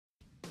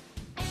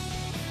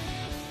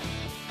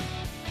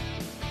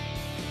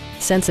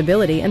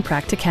Sensibility and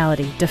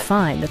practicality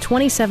define the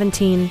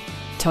 2017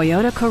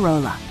 Toyota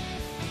Corolla.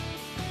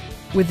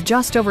 With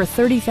just over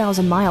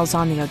 30,000 miles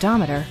on the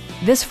odometer,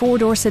 this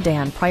four-door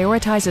sedan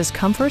prioritizes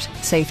comfort,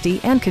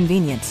 safety, and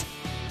convenience.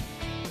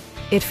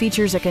 It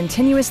features a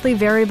continuously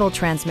variable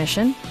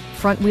transmission,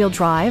 front-wheel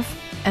drive,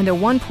 and a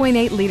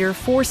 1.8-liter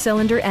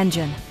four-cylinder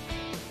engine.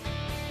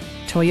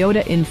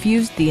 Toyota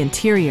infused the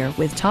interior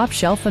with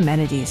top-shelf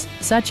amenities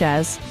such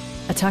as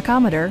a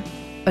tachometer,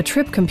 a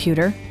trip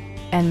computer,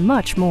 and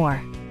much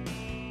more.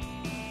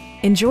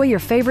 Enjoy your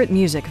favorite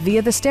music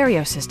via the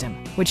stereo system,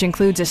 which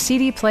includes a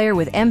CD player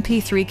with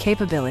MP3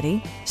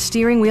 capability,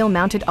 steering wheel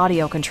mounted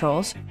audio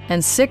controls,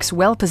 and 6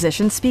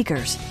 well-positioned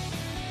speakers.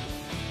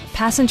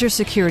 Passenger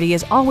security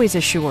is always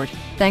assured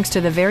thanks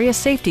to the various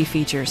safety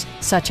features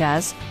such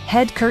as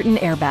head curtain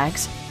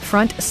airbags,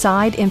 front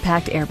side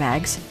impact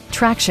airbags,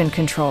 traction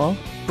control,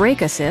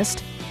 brake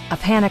assist, a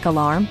panic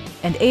alarm,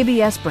 and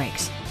ABS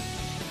brakes.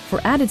 For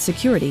added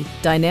security,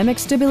 dynamic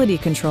stability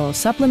control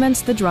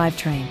supplements the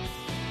drivetrain.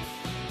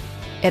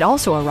 It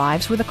also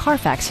arrives with a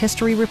Carfax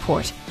history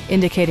report,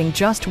 indicating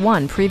just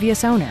one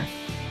previous owner.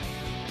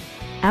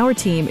 Our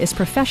team is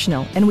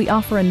professional and we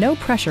offer a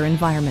no-pressure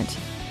environment.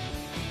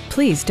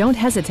 Please don't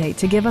hesitate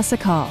to give us a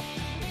call.